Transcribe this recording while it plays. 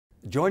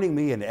Joining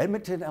me in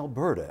Edmonton,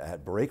 Alberta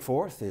at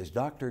Breakforth is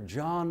Dr.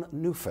 John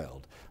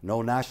Neufeld,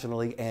 known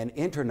nationally and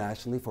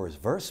internationally for his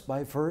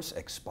verse-by-verse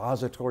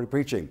expository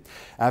preaching.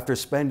 After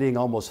spending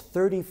almost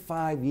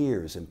 35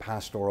 years in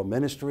pastoral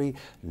ministry,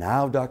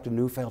 now Dr.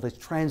 Neufeld has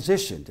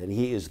transitioned and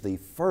he is the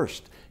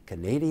first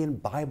Canadian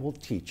Bible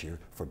teacher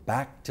for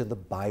Back to the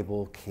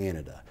Bible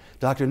Canada.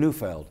 Dr.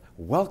 Neufeld,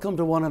 welcome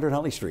to 100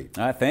 Huntley Street.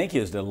 Thank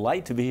you. It's a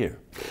delight to be here.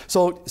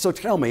 So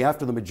tell me,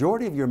 after the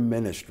majority of your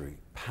ministry,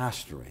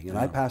 pastoring, and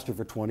I pastored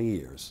for 20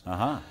 years,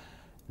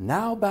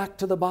 now back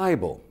to the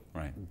Bible.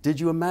 Right. Did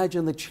you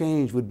imagine the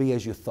change would be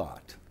as you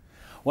thought?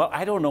 Well,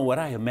 I don't know what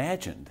I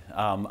imagined.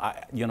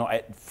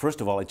 First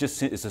of all,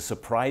 it's a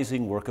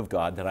surprising work of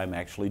God that I'm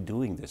actually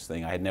doing this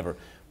thing. I had never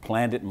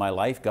planned it in my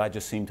life. God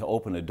just seemed to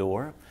open a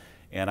door,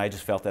 and I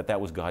just felt that that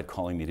was God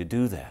calling me to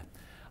do that.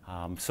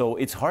 So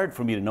it's hard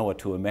for me to know what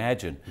to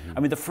imagine. I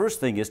mean, the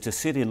first thing is to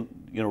sit in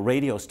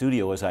radio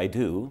studio as I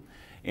do,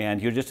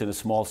 and you're just in a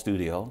small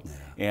studio,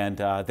 and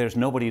there's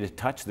nobody to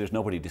touch, there's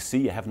nobody to see.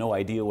 You have no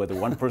idea whether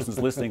one person's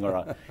listening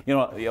or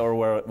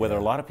whether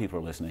a lot of people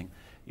are listening.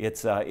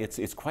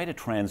 It's quite a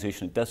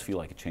transition. It does feel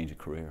like a change of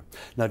career.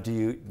 Now, do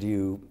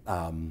you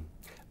I'm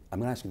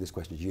going to ask you this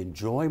question. Do you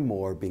enjoy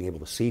more being able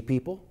to see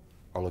people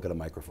or look at a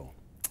microphone?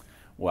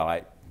 Well,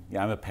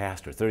 I'm a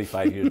pastor.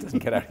 35 years doesn't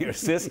get out of your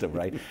system,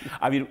 right?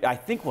 I mean, I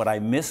think what I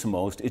miss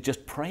most is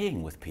just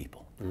praying with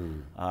people.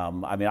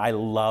 I mean, I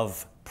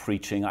love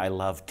preaching. I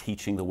love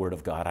teaching the Word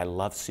of God. I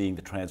love seeing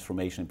the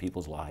transformation in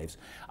people's lives.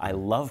 I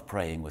love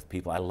praying with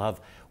people. I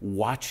love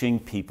watching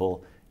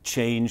people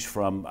change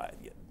from,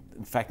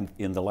 in fact,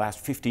 in the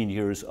last 15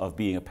 years of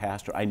being a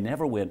pastor, I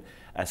never went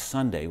a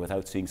Sunday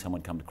without seeing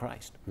someone come to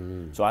Christ.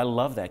 So I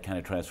love that kind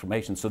of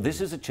transformation. So this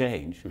is a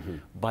change,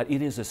 but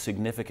it is a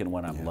significant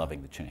one. I'm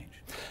loving the change.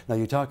 Now,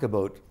 you talk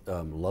about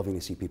loving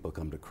to see people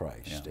come to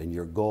Christ, and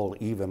your goal,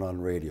 even on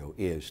radio,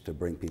 is to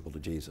bring people to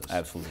Jesus.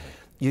 Absolutely.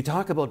 You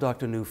talk about,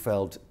 Dr.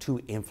 Neufeld, two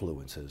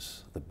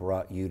influences that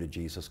brought you to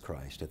Jesus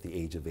Christ at the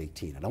age of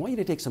 18. And I want you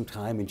to take some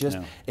time and just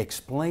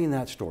explain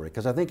that story,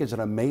 because I think it's an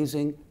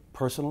amazing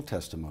personal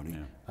testimony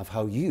of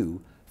how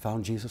you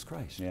found Jesus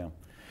Christ. Yeah.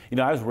 You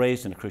know, I was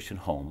raised in a Christian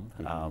home.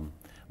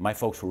 My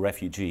folks were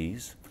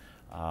refugees.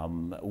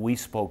 We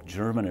spoke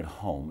German at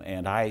home,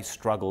 and I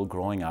struggled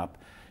growing up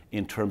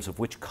in terms of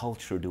which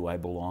culture do I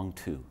belong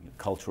to? The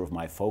culture of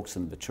my folks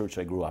and the church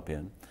I grew up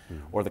in,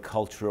 or the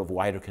culture of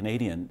wider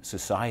Canadian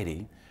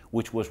society,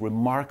 which was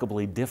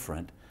remarkably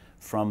different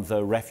from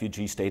the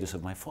refugee status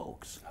of my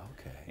folks.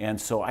 Okay.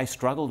 And so I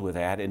struggled with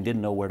that and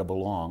didn't know where to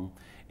belong,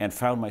 and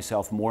found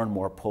myself more and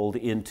more pulled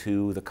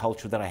into the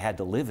culture that I had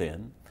to live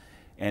in,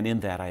 and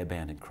in that I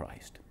abandoned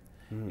Christ.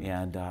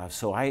 And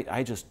so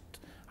I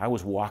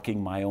was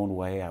walking my own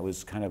way.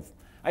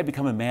 I'd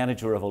become a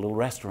manager of a little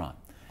restaurant.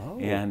 Oh.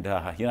 And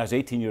I was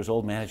 18 years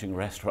old managing a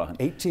restaurant.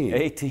 18?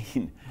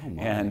 18. Oh,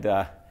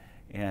 my.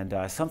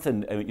 And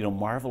something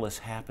marvelous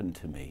happened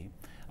to me.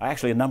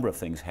 Actually, a number of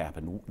things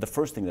happened. The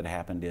first thing that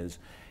happened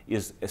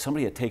is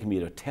somebody had taken me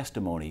to a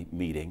testimony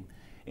meeting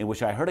in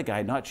which I heard a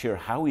guy not sure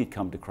how he'd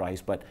come to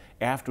Christ, but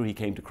after he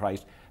came to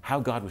Christ, how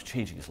God was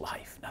changing his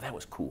life. Now, that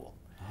was cool.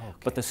 Okay.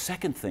 But the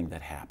second thing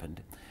that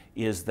happened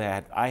is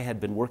that I had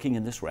been working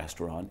in this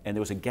restaurant, and there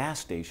was a gas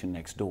station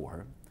next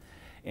door,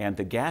 and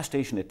the gas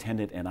station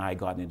attendant and I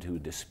got into a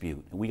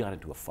dispute, and we got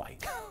into a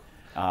fight.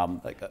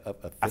 Like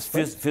a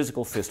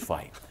physical fist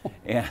fight.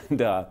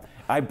 And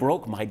I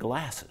broke my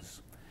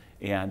glasses.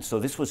 And so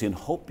this was in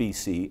Hope,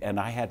 BC, and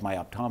I had my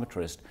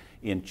optometrist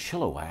in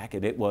Chilliwack,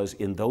 and it was,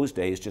 in those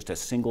days, just a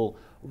single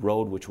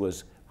road which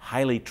was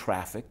highly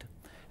trafficked.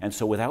 And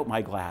so without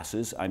my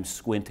glasses, I'm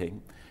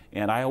squinting,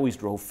 and I always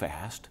drove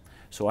fast.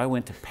 So I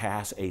went to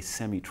pass a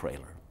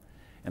semi-trailer,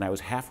 and I was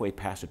halfway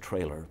past a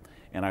trailer,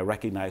 and I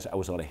recognized I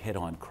was on a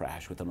head-on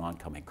crash with an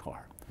oncoming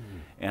car.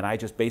 And I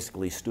just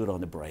basically stood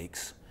on the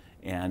brakes,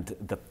 and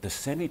the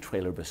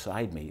semi-trailer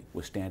beside me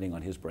was standing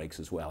on his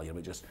brakes as well,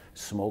 just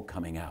smoke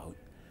coming out.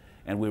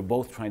 And we were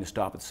both trying to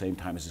stop at the same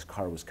time as his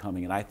car was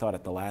coming, and I thought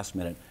at the last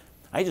minute,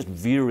 I just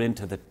veer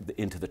into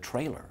the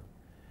trailer,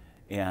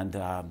 and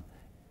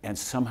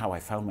somehow I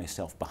found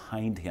myself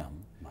behind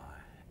him.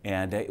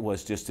 And it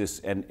was just this,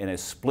 and in a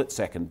split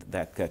second,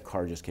 that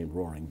car just came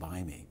roaring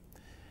by me.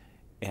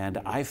 And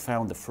I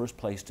found the first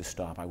place to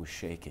stop. I was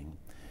shaking,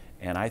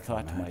 and I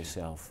thought to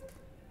myself,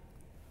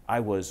 I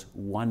was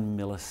 1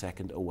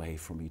 millisecond away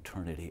from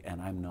eternity,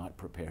 and I'm not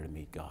prepared to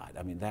meet God.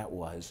 I mean, that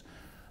was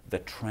the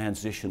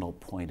transitional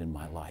point in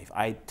my life.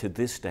 I, to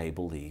this day,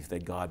 believe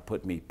that God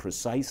put me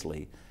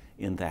precisely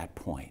in that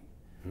point,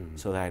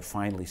 so that I'd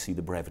finally see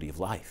the brevity of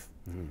life.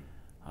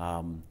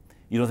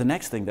 The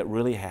next thing that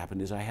really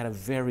happened is I had a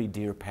very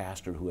dear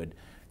pastor who had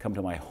come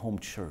to my home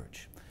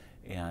church,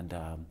 and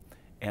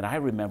I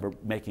remember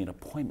making an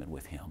appointment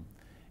with him,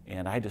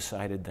 and I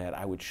decided that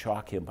I would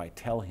shock him by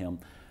telling him,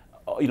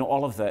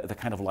 all of the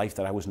kind of life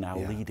that I was now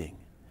leading,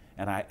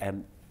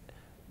 and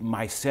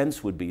my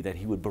sense would be that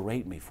he would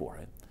berate me for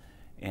it.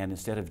 And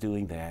instead of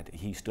doing that,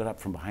 he stood up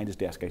from behind his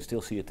desk. I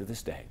still see it to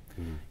this day.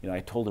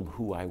 I told him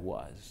who I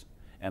was,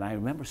 and I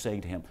remember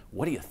saying to him,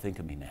 "What do you think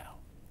of me now?"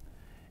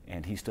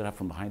 And he stood up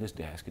from behind his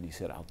desk and he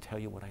said, "I'll tell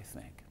you what I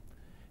think."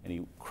 And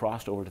he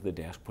crossed over to the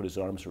desk, put his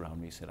arms around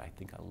me, and said, "I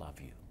think I love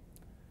you."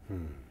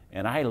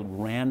 And I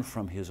ran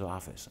from his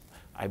office.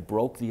 I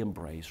broke the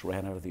embrace,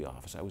 ran out of the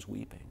office. I was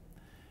weeping.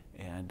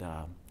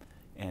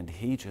 And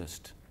he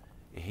just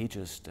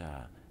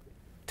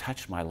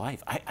touched my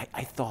life.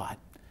 I thought,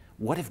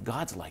 what if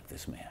God's like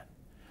this man?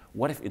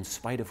 What if in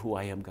spite of who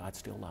I am, God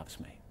still loves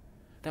me?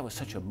 That was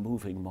such a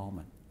moving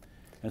moment.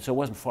 And so it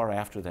wasn't far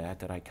after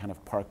that I kind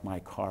of parked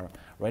my car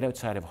right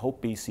outside of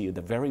Hope, BC,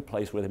 the very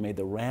place where they made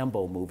the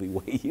Rambo movie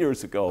way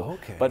years ago.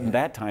 Okay, but in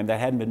that time, that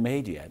hadn't been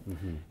made yet.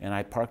 And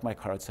I parked my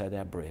car outside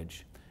that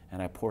bridge,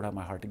 and I poured out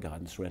my heart to God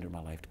and surrendered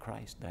my life to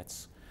Christ.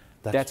 That's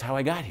how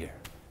I got here.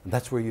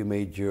 That's where you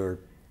made your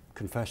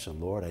confession,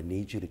 Lord, I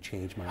need you to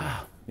change my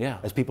life. Yeah.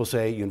 As people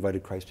say, you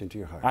invited Christ into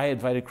your heart. I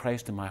invited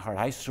Christ in my heart.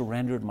 I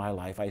surrendered my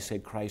life. I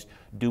said, "Christ,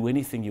 do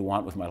anything you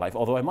want with my life."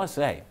 Although I must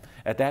say,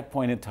 at that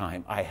point in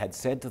time, I had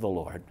said to the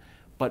Lord,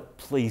 "But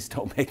please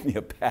don't make me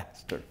a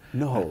pastor."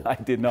 No. I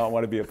did not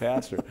want to be a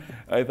pastor.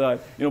 I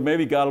thought,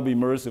 maybe God will be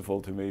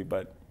merciful to me,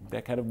 but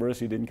that kind of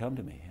mercy didn't come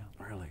to me.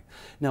 Really?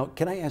 Now,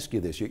 can I ask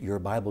you this? You're a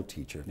Bible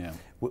teacher. Yeah.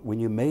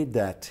 When you made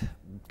that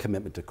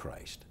commitment to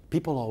Christ,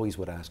 people always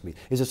would ask me,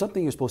 is it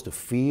something you're supposed to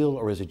feel,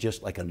 or is it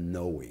just like a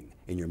knowing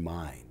in your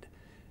mind?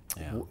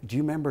 Yeah. Do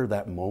you remember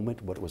that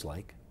moment, what it was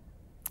like?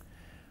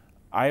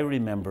 I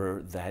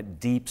remember that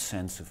deep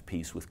sense of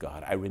peace with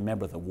God. I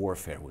remember the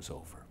warfare was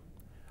over.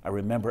 I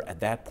remember at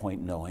that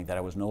point knowing that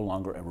I was no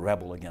longer a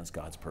rebel against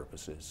God's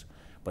purposes,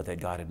 but that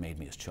God had made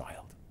me his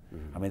child.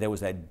 I mean, there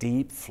was that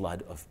deep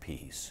flood of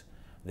peace.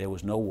 There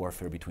was no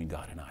warfare between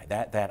God and I.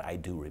 That I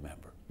do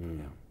remember.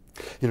 Yeah.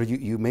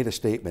 You made a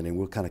statement, and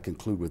we'll kind of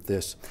conclude with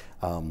this,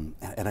 and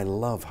I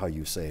love how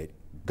you say it.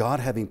 God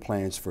having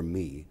plans for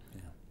me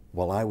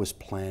while I was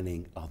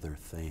planning other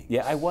things.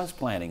 Yeah, I was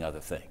planning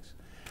other things.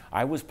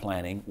 I was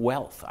planning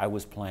wealth. I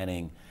was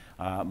planning,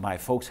 my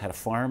folks had a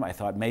farm. I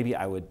thought maybe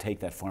I would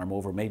take that farm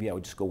over. Maybe I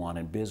would just go on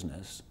in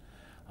business.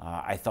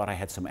 I thought I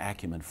had some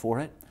acumen for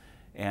it.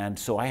 And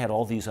so I had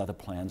all these other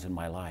plans in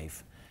my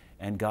life.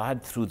 And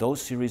God, through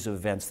those series of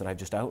events that I've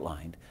just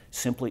outlined,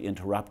 simply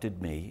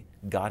interrupted me,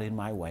 got in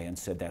my way, and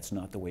said, "That's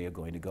not the way you're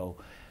going to go."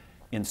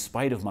 In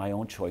spite of my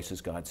own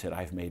choices, God said,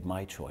 "I've made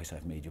my choice.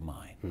 I've made you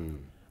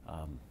mine."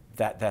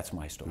 That's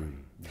my story.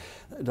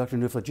 Dr.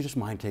 Neufeld, do you just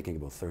mind taking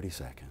about 30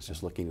 seconds,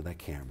 just looking at that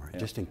camera,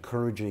 just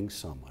encouraging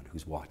someone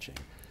who's watching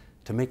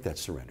to make that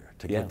surrender,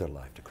 to give their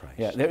life to Christ?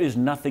 Yeah, there is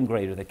nothing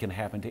greater that can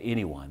happen to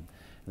anyone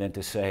than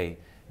to say,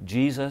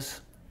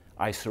 "Jesus,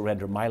 I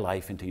surrender my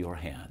life into your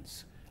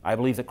hands. I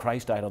believe that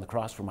Christ died on the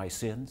cross for my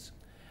sins.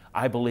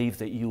 I believe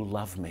that you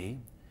love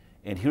me,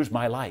 and here's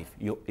my life.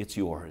 It's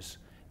yours.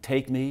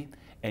 Take me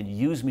and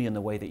use me in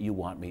the way that you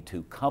want me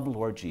to. Come,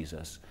 Lord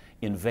Jesus,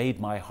 invade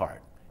my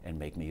heart and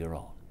make me your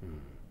own."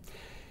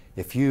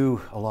 If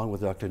you, along with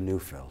Dr.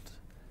 Neufeld,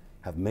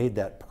 have made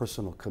that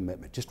personal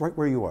commitment, just right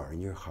where you are in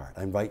your heart,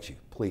 I invite you,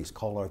 please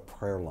call our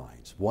prayer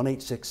lines,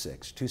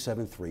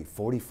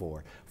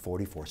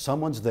 1-866-273-4444.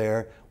 Someone's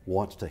there,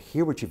 wants to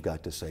hear what you've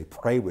got to say,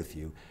 pray with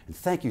you, and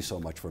thank you so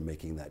much for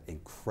making that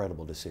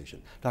incredible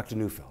decision. Dr.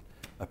 Neufeld,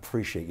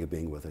 appreciate you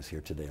being with us here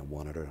today on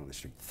 100 on the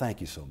Street. Thank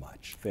you so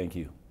much. Thank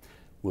you.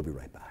 We'll be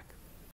right back.